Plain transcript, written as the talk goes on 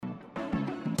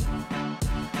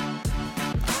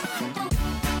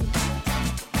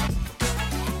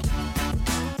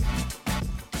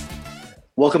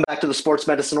Welcome back to the Sports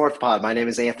Medicine OrthoPod. My name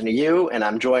is Anthony Yu, and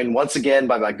I'm joined once again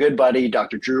by my good buddy,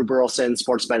 Dr. Drew Burleson,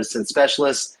 sports medicine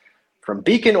specialist from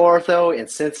Beacon Ortho in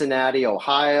Cincinnati,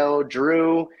 Ohio.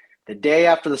 Drew, the day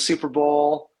after the Super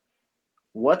Bowl,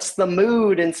 what's the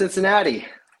mood in Cincinnati?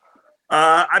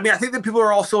 I think that people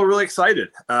are all still really excited.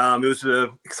 It was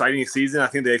an exciting season. I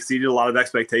think they exceeded a lot of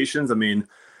expectations. I mean,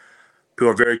 people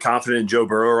are very confident in Joe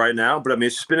Burrow right now, but I mean,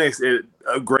 it's just been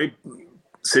a great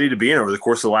city to be in over the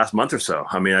course of the last month or so.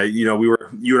 I mean, you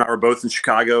and I were both in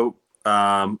Chicago.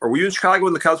 Were you in Chicago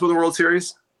when the Cubs won the World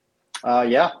Series?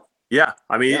 Yeah. Yeah.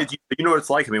 I mean, you know what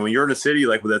it's like. I mean, when you're in a city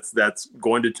like that's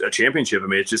going to a championship, I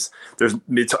mean, it's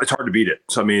hard to beat it.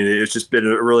 So, I mean, it's just been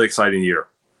a really exciting year.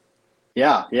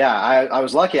 Yeah. I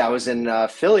was lucky. I was in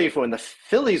Philly when the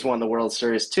Phillies won the World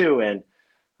Series too. And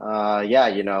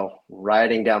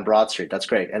riding down Broad Street. That's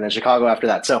great. And then Chicago after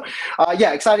that. So,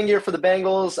 exciting year for the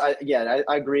Bengals. I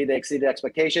agree. They exceeded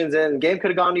expectations, and the game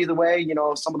could have gone either way. You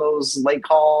know, some of those late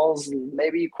calls,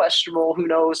 maybe questionable. Who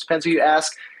knows? Depends who you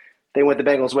ask. They went the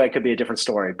Bengals' way. It could be a different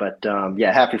story. But,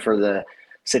 happy for the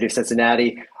city of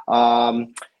Cincinnati.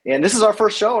 And this is our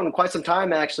first show in quite some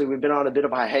time, actually. We've been on a bit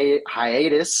of a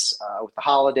hiatus with the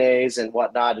holidays and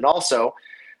whatnot. And also,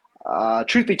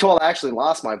 truth be told, I actually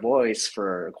lost my voice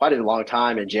for quite a long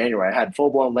time in January. I had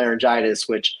full-blown laryngitis,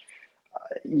 which,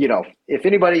 if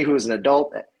anybody who's an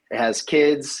adult has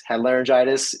kids, had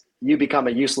laryngitis, you become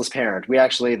a useless parent.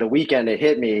 The weekend it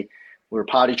hit me, we were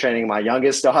potty training my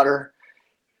youngest daughter,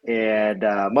 and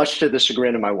much to the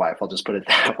chagrin of my wife, I'll just put it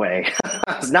that way.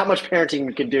 There's not much parenting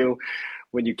you can do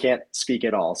when you can't speak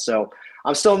at all. So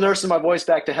I'm still nursing my voice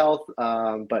back to health,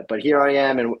 but here I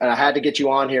am, and I had to get you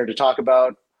on here to talk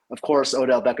about, of course,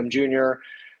 Odell Beckham Jr.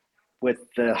 with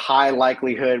the high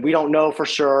likelihood. We don't know for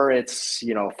sure. It's,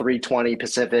 3:20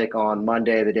 Pacific on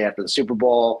Monday, the day after the Super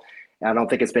Bowl. I don't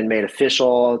think it's been made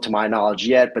official to my knowledge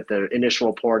yet, but the initial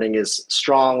reporting is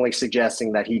strongly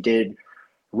suggesting that he did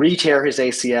re-tear his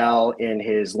ACL in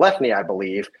his left knee, I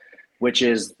believe, which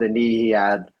is the knee he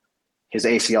had his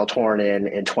ACL torn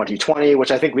in 2020,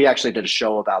 which I think we actually did a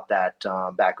show about that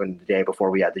back in the day before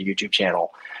we had the YouTube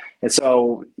channel. And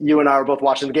so you and I were both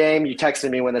watching the game. You texted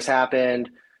me when this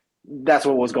happened. That's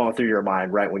what was going through your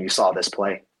mind, right, when you saw this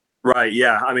play? Right,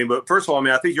 yeah. I mean, but first of all,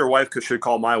 I think your wife should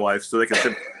call my wife so they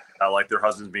can like their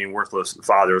husbands being worthless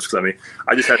fathers. Because,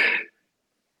 I just had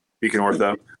Beacon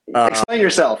Ortho. Explain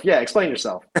yourself. Yeah, explain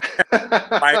yourself.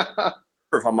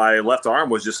 On my left arm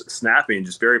was just snapping,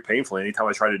 just very painfully anytime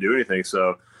I tried to do anything.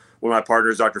 So one of my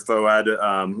partners, Dr.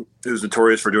 Foad, who's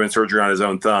notorious for doing surgery on his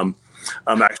own thumb,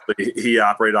 actually, he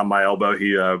operated on my elbow.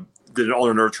 He did an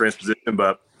ulnar nerve transposition,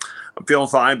 but I'm feeling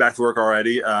fine, back to work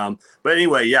already. But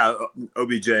anyway,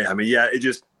 OBJ.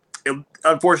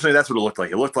 Unfortunately, that's what it looked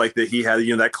like. It looked like that he had,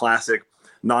 that classic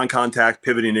non-contact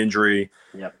pivoting injury.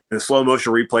 Yep. In a slow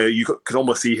motion replay, you could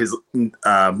almost see his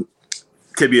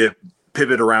tibia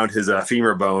pivot around his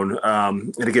femur bone.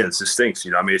 And again, it just stinks.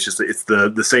 It's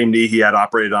the same knee he had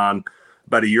operated on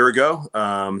about a year ago.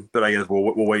 But I guess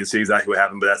we'll wait and see exactly what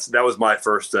happened. But that was my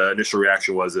first initial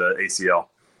reaction was ACL.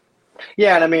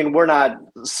 Yeah, and we're not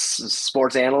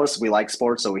sports analysts. We like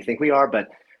sports, so we think we are. But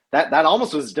that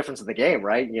almost was the difference in the game,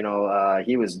 right?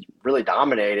 He was really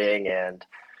dominating, and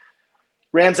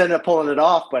Rams ended up pulling it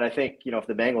off. But I think, if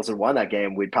the Bengals had won that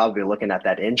game, we'd probably be looking at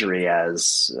that injury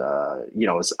as,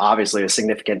 it's obviously a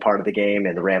significant part of the game,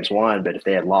 and the Rams won. But if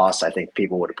they had lost, I think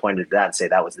people would have pointed to that and say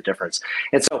that was the difference.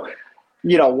 And so,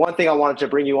 one thing I wanted to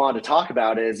bring you on to talk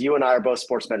about is you and I are both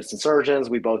sports medicine surgeons.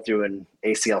 We both do an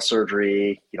ACL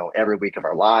surgery, every week of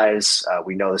our lives.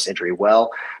 We know this injury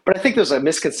well. But I think there's a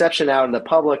misconception out in the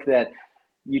public that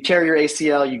you tear your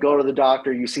ACL, you go to the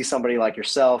doctor, you see somebody like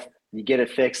yourself, you get it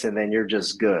fixed, and then you're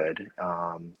just good.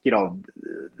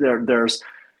 There's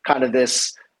kind of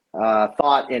this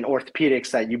thought in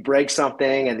orthopedics that you break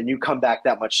something and then you come back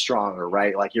that much stronger,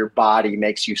 right? Like your body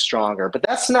makes you stronger. But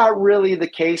that's not really the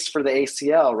case for the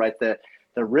ACL, right? The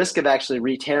risk of actually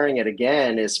re-tearing it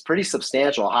again is pretty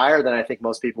substantial, higher than I think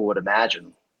most people would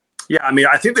imagine. Yeah,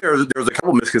 I think there's a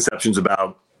couple misconceptions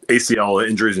about ACL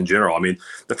injuries in general.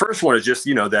 The first one is just,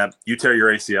 that you tear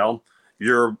your ACL,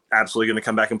 you're absolutely going to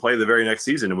come back and play the very next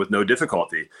season with no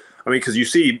difficulty. Because you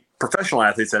see professional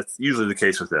athletes, that's usually the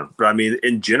case with them. But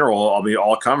in general,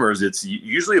 all comers, it's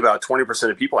usually about 20%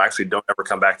 of people actually don't ever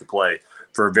come back to play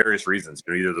for various reasons.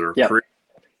 Either they're career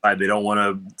side, they don't want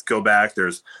to go back.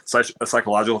 There's such a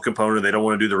psychological component. They don't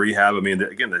want to do the rehab.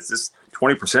 Again, that's just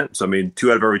 20%. So,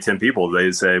 2 out of every 10 people,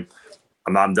 they say,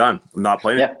 I'm done. I'm not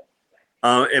playing. Yeah.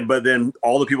 But then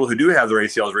all the people who do have their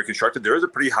ACLs reconstructed, there is a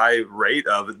pretty high rate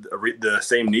of the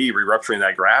same knee re-rupturing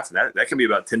that graft, and that can be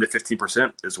about 10 to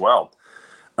 15% as well.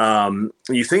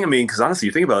 You think, I mean, because honestly,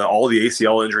 you think about it, all the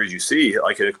ACL injuries you see,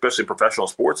 like especially in professional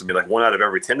sports, I mean, like 1 out of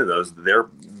every 10 of those,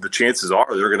 the chances are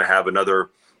they're going to have another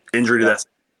injury to Yeah. that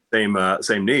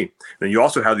same knee. And you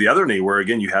also have the other knee, where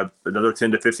again you have another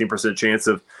 10 to 15% chance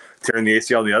of tearing the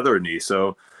ACL on the other knee.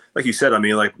 So, like you said, I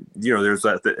mean, like there's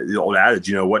the old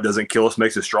adage, what doesn't kill us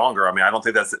makes us stronger. I mean, I don't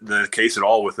think that's the case at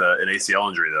all with an ACL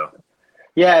injury, though.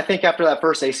 Yeah, I think after that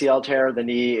first ACL tear, the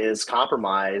knee is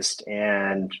compromised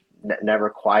and never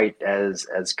quite as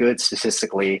good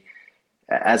statistically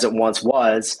as it once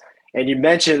was. And you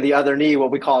mentioned the other knee,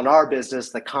 what we call in our business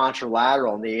the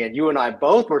contralateral knee. And you and I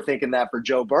both were thinking that for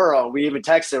Joe Burrow. We even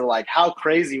texted like, how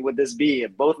crazy would this be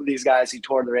if both of these guys who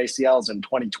tore their ACLs in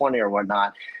 2020 or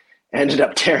whatnot ended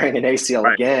up tearing an ACL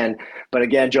Right. again? But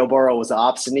again, Joe Burrow was the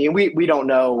opposite knee. And we don't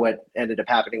know what ended up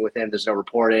happening with him. There's no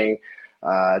reporting.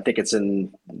 I think it's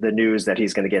in the news that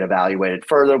he's going to get evaluated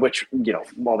further, which,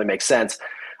 only makes sense.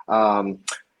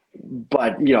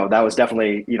 But that was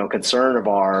definitely, concern of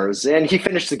ours. And he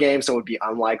finished the game, so it would be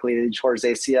unlikely that he tore his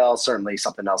ACL. Certainly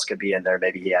something else could be in there.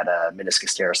 Maybe he had a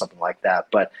meniscus tear or something like that.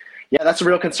 But yeah, that's a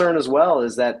real concern as well,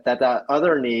 is that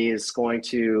other knee is going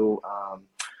to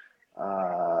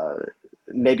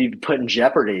maybe be put in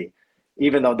jeopardy,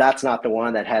 even though that's not the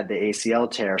one that had the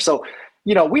ACL tear. So,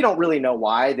 we don't really know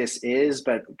why this is,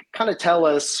 but kind of tell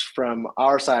us from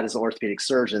our side as orthopedic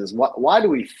surgeons, why do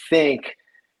we think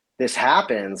this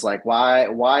happens? Like,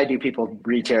 why do people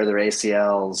re-tear their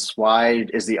ACLs? Why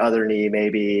is the other knee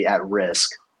maybe at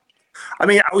risk? I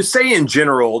mean, I would say in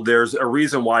general, there's a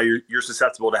reason why you're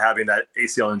susceptible to having that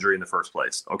ACL injury in the first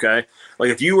place. Okay.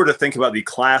 Like if you were to think about the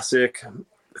classic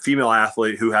female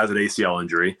athlete who has an ACL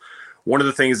injury, one of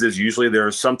the things is usually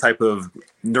there's some type of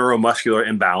neuromuscular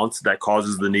imbalance that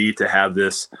causes the knee to have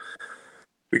this,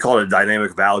 we call it a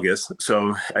dynamic valgus.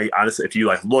 So honestly, if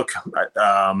you look,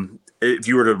 if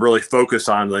you were to really focus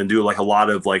on and do a lot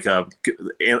of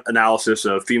analysis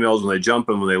of females when they jump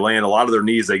and when they land, a lot of their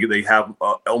knees, they have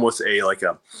almost a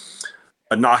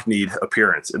knock-kneed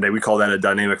appearance, and we call that a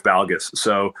dynamic valgus.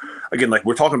 So again,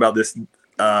 we're talking about this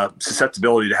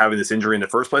susceptibility to having this injury in the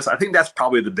first place. I think that's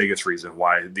probably the biggest reason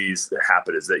why these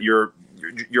happen, is that you're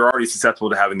already susceptible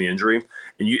to having the injury,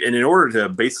 and in order to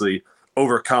basically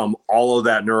overcome all of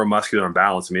that neuromuscular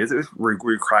imbalance, I mean, it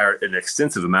require an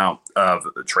extensive amount of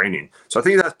training. So I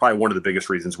think that's probably one of the biggest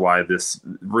reasons why this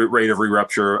rate of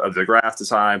re-rupture of the graft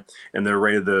is high, and the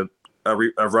rate of the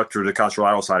rupture of the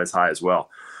contralateral side is high as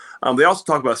well. They also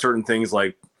talk about certain things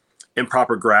like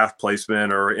improper graft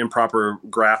placement or improper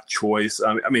graft choice.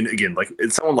 I mean, again,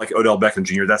 in someone like Odell Beckham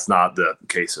Jr., that's not the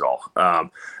case at all.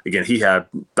 Again, he had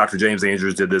Dr. James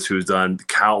Andrews did this, who's done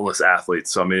countless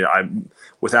athletes. So, I mean,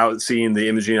 without seeing the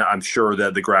imaging, I'm sure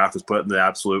that the graft was put in the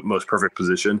absolute most perfect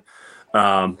position.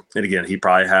 And again, he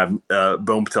probably had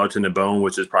bone patellar tendon bone,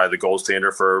 which is probably the gold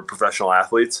standard for professional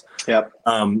athletes. Yep.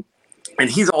 And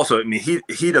he's also, I mean,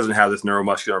 he doesn't have this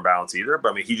neuromuscular imbalance either,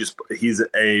 but I mean,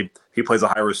 he plays a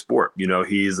high risk sport.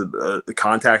 He's a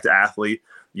contact athlete,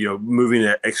 moving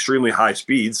at extremely high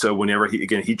speed. So whenever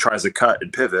he tries to cut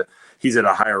and pivot, he's at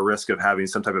a higher risk of having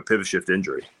some type of pivot shift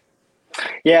injury.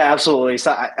 Yeah, absolutely.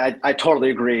 So I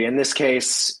totally agree. In this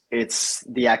case, it's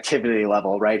the activity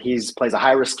level, right? He plays a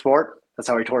high risk sport. That's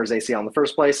how he tore his ACL in the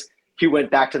first place. He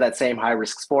went back to that same high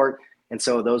risk sport. And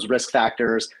so those risk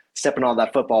factors, stepping on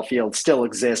that football field, still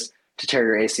exist to tear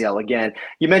your ACL again.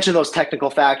 You mentioned those technical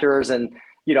factors, and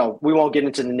we won't get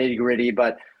into the nitty gritty,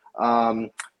 but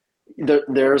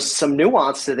there's some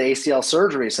nuance to the ACL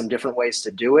surgery, some different ways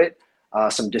to do it,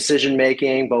 some decision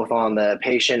making both on the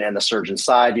patient and the surgeon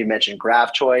side. You mentioned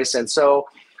graft choice, and so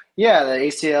yeah, the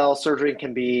ACL surgery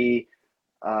can be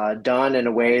done in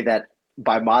a way that,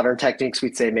 by modern techniques,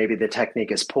 we'd say maybe the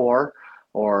technique is poor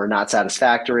or not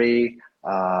satisfactory.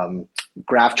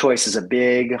 Graft choice is a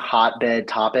big hotbed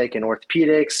topic in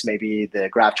orthopedics. Maybe the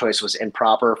graft choice was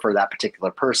improper for that particular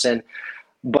person.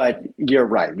 But you're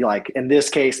right. Like in this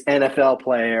case, NFL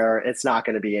player, it's not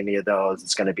going to be any of those.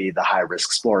 It's going to be the high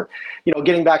risk sport.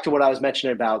 Getting back to what I was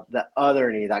mentioning about the other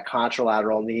knee, that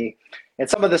contralateral knee, and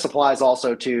some of this applies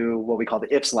also to what we call the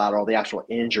ipsilateral, the actual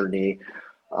injured knee.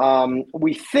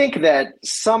 We think that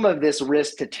some of this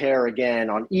risk to tear again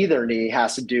on either knee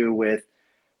has to do with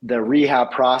the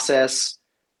rehab process,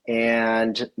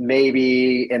 and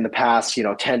maybe in the past,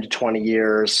 10 to 20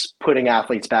 years, putting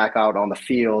athletes back out on the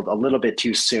field a little bit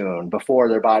too soon, before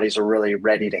their bodies are really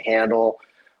ready to handle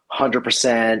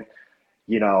 100%,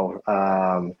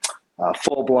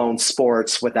 full-blown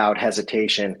sports without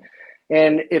hesitation.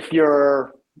 And if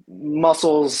your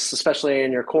muscles, especially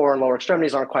in your core and lower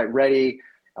extremities, aren't quite ready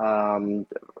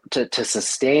to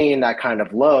sustain that kind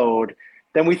of load,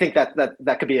 then we think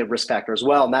that could be a risk factor as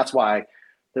well. And that's why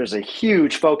there's a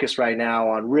huge focus right now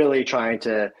on really trying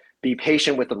to be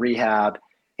patient with the rehab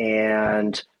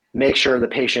and make sure the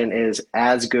patient is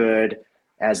as good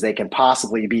as they can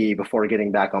possibly be before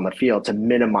getting back on the field to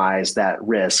minimize that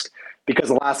risk. Because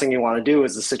the last thing you want to do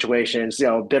is the situation,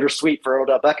 bittersweet for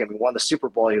Odell Beckham. He won the Super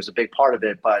Bowl. He was a big part of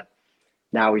it, but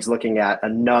now he's looking at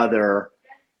another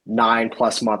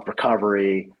 9+ month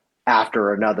recovery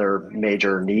after another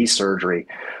major knee surgery.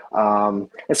 And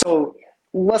so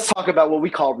let's talk about what we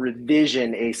call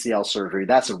revision ACL surgery.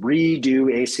 That's a redo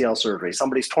ACL surgery.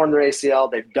 Somebody's torn their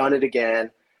ACL, they've done it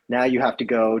again. Now you have to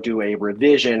go do a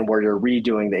revision where you're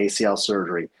redoing the ACL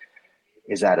surgery.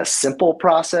 Is that a simple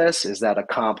process? Is that a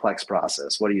complex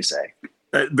process? What do you say?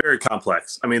 Very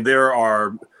complex. I mean, there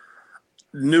are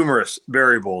numerous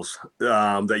variables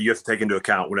that you have to take into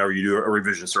account whenever you do a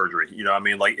revision surgery. I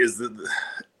mean, like, this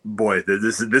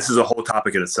is a whole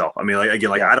topic in itself. I mean, like, again,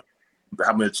 like, I don't know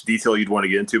how much detail you'd want to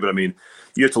get into, but I mean,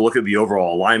 you have to look at the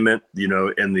overall alignment,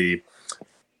 in the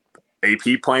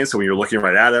AP plane. So when you're looking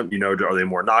right at them, are they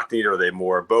more knock-kneed? Are they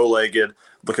more bow-legged?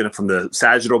 Looking from the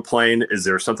sagittal plane, is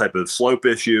there some type of slope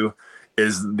issue?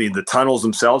 Is the tunnels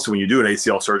themselves? So when you do an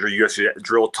ACL surgery, you actually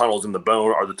drill tunnels in the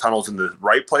bone. Are the tunnels in the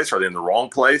right place? Are they in the wrong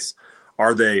place?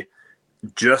 Are they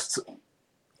just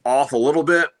off a little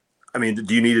bit? I mean,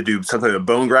 do you need to do some type of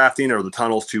bone grafting? Are the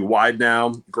tunnels too wide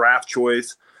now? Graft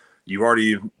choice. You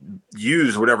already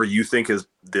use whatever you think is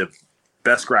the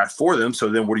best graft for them. So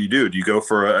then what do? Do you go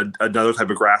for another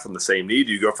type of graft on the same knee?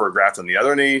 Do you go for a graft on the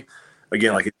other knee?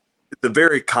 Again, like, it's a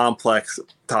very complex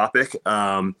topic.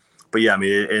 But yeah, I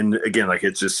mean, and again, like,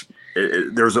 it's just,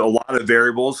 there's a lot of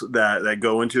variables that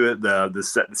go into it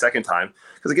the second time.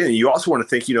 Because again, you also want to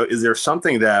think, is there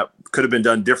something that could have been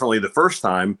done differently the first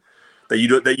time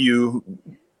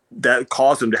that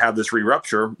caused them to have this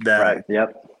re-rupture that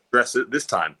address it this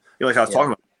time? Like I was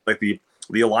talking about, like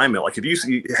the alignment. Like, if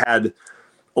you had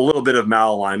a little bit of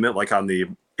malalignment, like on the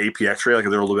AP X-ray, like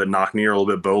if they're a little bit knock-knee or a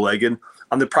little bit bow-legged,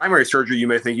 on the primary surgery, you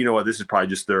may think, this is probably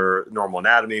just their normal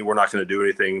anatomy. We're not going to do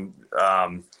anything,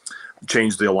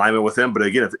 change the alignment with them. But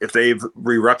again, if they've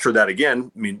re-ruptured that again,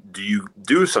 I mean, do you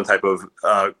do some type of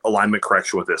alignment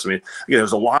correction with this? I mean, again,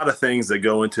 there's a lot of things that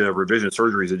go into revision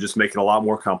surgeries that just make it a lot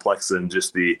more complex than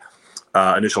just the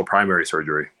initial primary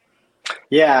surgery.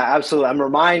 Yeah, absolutely. I'm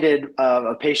reminded of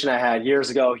a patient I had years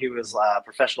ago. He was a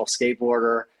professional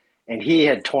skateboarder, and he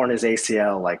had torn his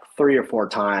ACL like 3 or 4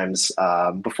 times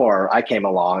before I came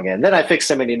along. And then I fixed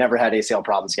him, and he never had ACL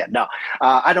problems again. No,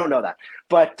 I don't know that.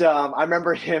 But I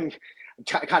remember him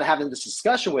kind of having this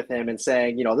discussion with him and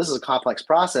saying, this is a complex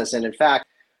process. And in fact,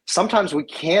 sometimes we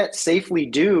can't safely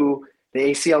do the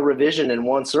ACL revision in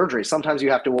one surgery. Sometimes you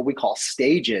have to, what we call,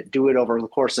 stage it, do it over the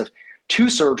course of 2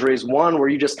 surgeries, one where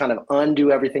you just kind of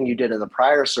undo everything you did in the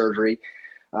prior surgery,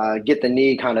 get the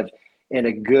knee kind of in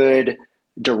a good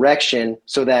direction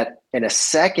so that in a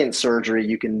second surgery,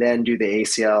 you can then do the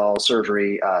ACL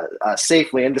surgery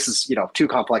safely. And this is, too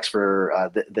complex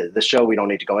for the show. We don't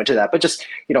need to go into that, but just,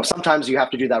 sometimes you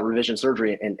have to do that revision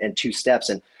surgery in 2 steps.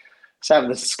 And so having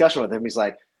this discussion with him, he's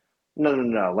like,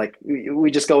 no. Like, we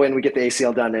just go in, we get the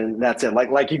ACL done, and that's it.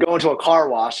 Like you go into a car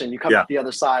wash and you come out the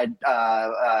other side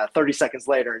 30 seconds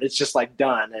later, and it's just like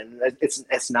done. And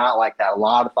it's not like that. A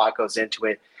lot of thought goes into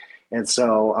it. And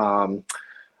so,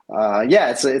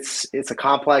 it's a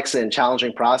complex and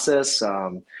challenging process.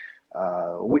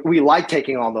 We like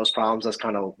taking on those problems. That's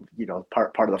kind of,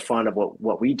 part of the fun of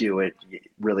what we do. It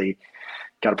really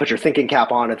got to put your thinking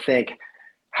cap on and think,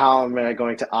 how am I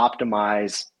going to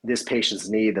optimize this patient's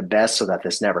knee the best so that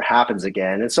this never happens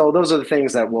again? And so those are the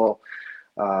things that will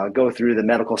go through the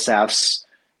medical staff's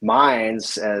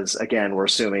minds as, again, we're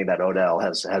assuming that Odell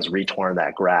has retorn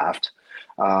that graft.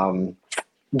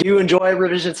 Do you enjoy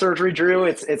revision surgery, Drew?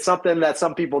 It's something that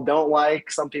some people don't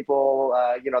like. Some people,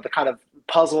 the kind of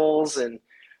puzzles, and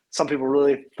some people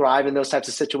really thrive in those types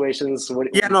of situations.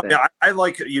 I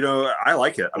like it.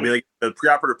 I mean, like, the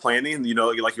preoperative planning,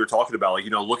 like you were talking about, like,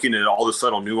 looking at all the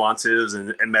subtle nuances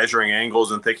and measuring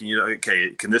angles and thinking, okay,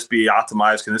 can this be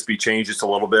optimized? Can this be changed just a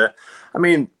little bit? I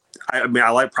mean, I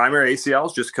like primary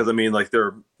ACLs just because, I mean, like,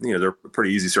 they're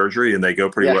pretty easy surgery and they go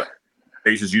pretty well.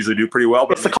 Patients usually do pretty well.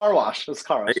 But it's the car wash.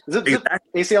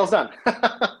 ACL's done.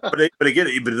 but again,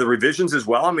 the revisions as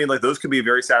well, I mean, like, those can be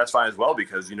very satisfying as well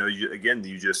because, they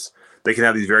can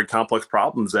have these very complex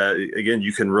problems that, again,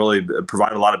 you can really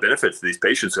provide a lot of benefits to these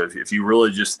patients. So if you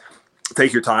really just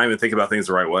take your time and think about things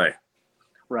the right way.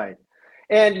 Right.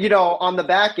 And, on the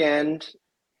back end,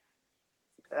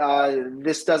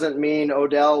 this doesn't mean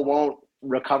Odell won't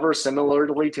recover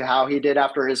similarly to how he did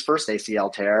after his first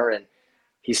ACL tear. And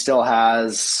he still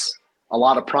has a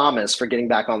lot of promise for getting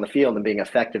back on the field and being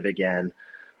effective again.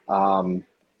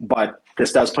 But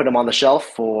this does put him on the shelf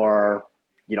for,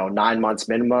 9 months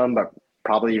minimum, but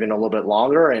probably even a little bit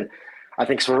longer. And I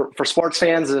think for sports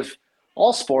fans of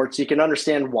all sports, you can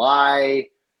understand why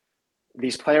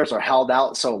these players are held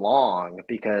out so long,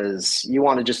 because you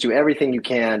want to just do everything you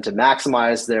can to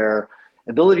maximize their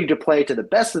ability to play to the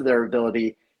best of their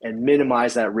ability and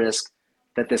minimize that risk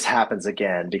that this happens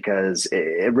again, because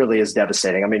it really is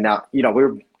devastating. I mean, now, we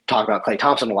were talking about Klay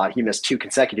Thompson a lot. He missed 2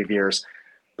 consecutive years,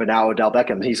 but now Odell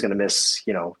Beckham, he's going to miss,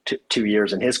 2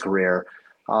 years in his career.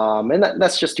 And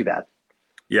that's just too bad.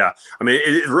 Yeah. I mean,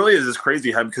 it really is just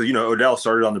crazy because, Odell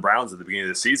started on the Browns at the beginning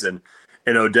of the season,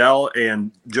 and Odell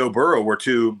and Joe Burrow were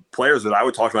 2 players that I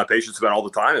would talk to my patients about all the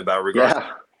time about regards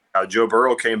to how Joe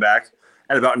Burrow came back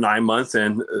at about 9 months,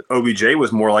 and OBJ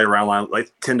was more like around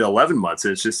like 10 to 11 months.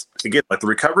 And it's just, again, like the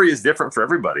recovery is different for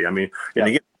everybody. I mean, and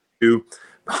again, 2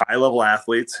 high-level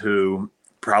athletes who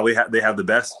probably they have the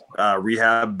best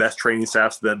rehab, best training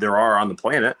staffs that there are on the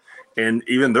planet. And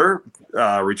even their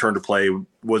return to play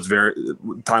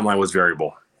timeline was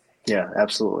variable. Yeah,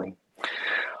 absolutely.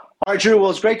 All right, Drew. Well,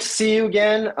 it's great to see you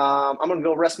again. I'm going to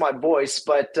go rest my voice,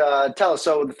 but tell us.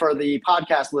 So, for the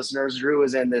podcast listeners, Drew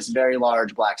is in this very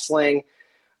large black sling.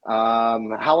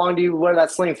 How long do you wear that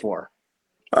sling for?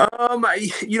 It's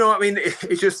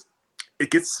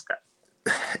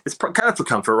kind of for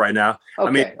comfort right now.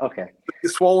 Okay.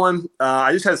 It's swollen.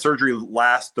 I just had surgery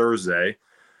last Thursday.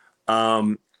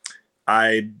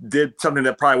 I did something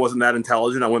that probably wasn't that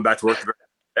intelligent. I went back to work the very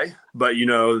next day, but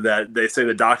that they say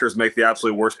the doctors make the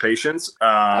absolute worst patients.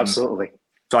 Absolutely.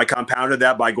 So I compounded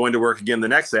that by going to work again the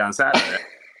next day on Saturday.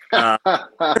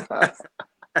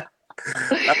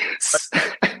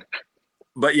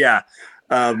 But yeah,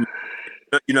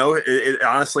 it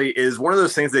honestly is one of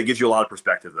those things that gives you a lot of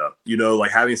perspective, though.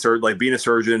 Like having like being a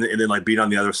surgeon and then like being on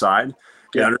the other side.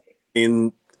 Yeah.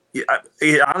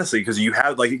 Honestly, because you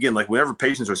have like whenever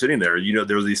patients are sitting there,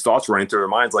 there's these thoughts running through their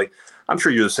minds. Like, I'm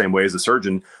sure you're the same way as a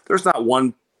surgeon. There's not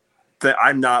one thing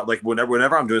I'm not like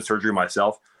whenever I'm doing surgery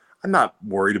myself, I'm not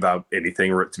worried about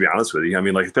anything, to be honest with you. I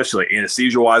mean, like, especially like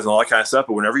anesthesia wise and all that kind of stuff.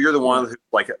 But whenever you're the one who's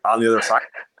like on the other side,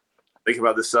 thinking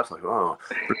about this stuff, like, oh,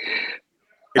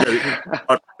 it's a lot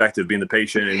of perspective being the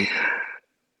patient and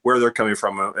where they're coming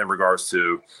from in regards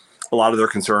to a lot of their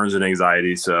concerns and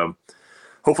anxiety. So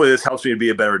hopefully this helps me to be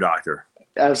a better doctor.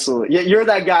 Absolutely. Yeah, you're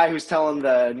that guy who's telling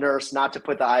the nurse not to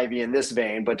put the IV in this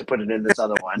vein, but to put it in this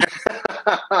other one.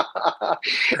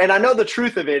 And I know the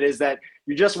truth of it is that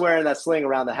you're just wearing that sling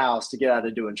around the house to get out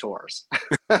of doing chores.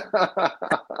 I'm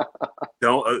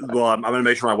going to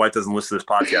make sure my wife doesn't listen to this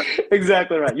podcast.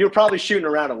 Exactly right. You're probably shooting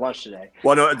around at lunch today.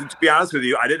 Well, no, to be honest with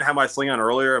you, I didn't have my sling on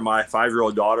earlier, and my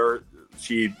 5-year-old daughter,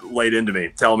 she laid into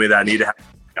me, telling me that I need to have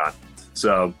it on.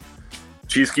 So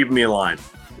she's keeping me in line.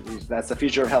 That's the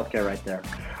future of healthcare right there.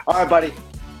 All right, buddy.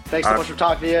 Thanks so much for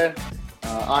talking to you.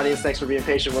 Audience, thanks for being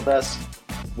patient with us.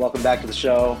 Welcome back to the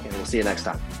show, and we'll see you next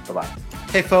time. Bye-bye.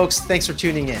 Hey, folks. Thanks for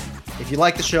tuning in. If you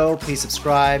like the show, please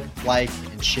subscribe, like,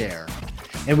 and share.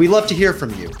 And we love to hear from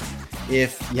you.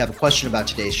 If you have a question about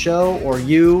today's show, or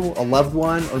you, a loved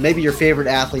one, or maybe your favorite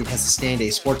athlete has sustained a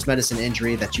sports medicine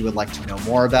injury that you would like to know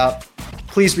more about,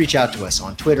 please reach out to us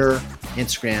on Twitter,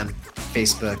 Instagram,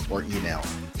 Facebook, or email.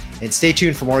 And stay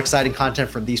tuned for more exciting content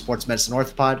from the Sports Medicine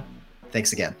Orthopod.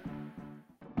 Thanks again.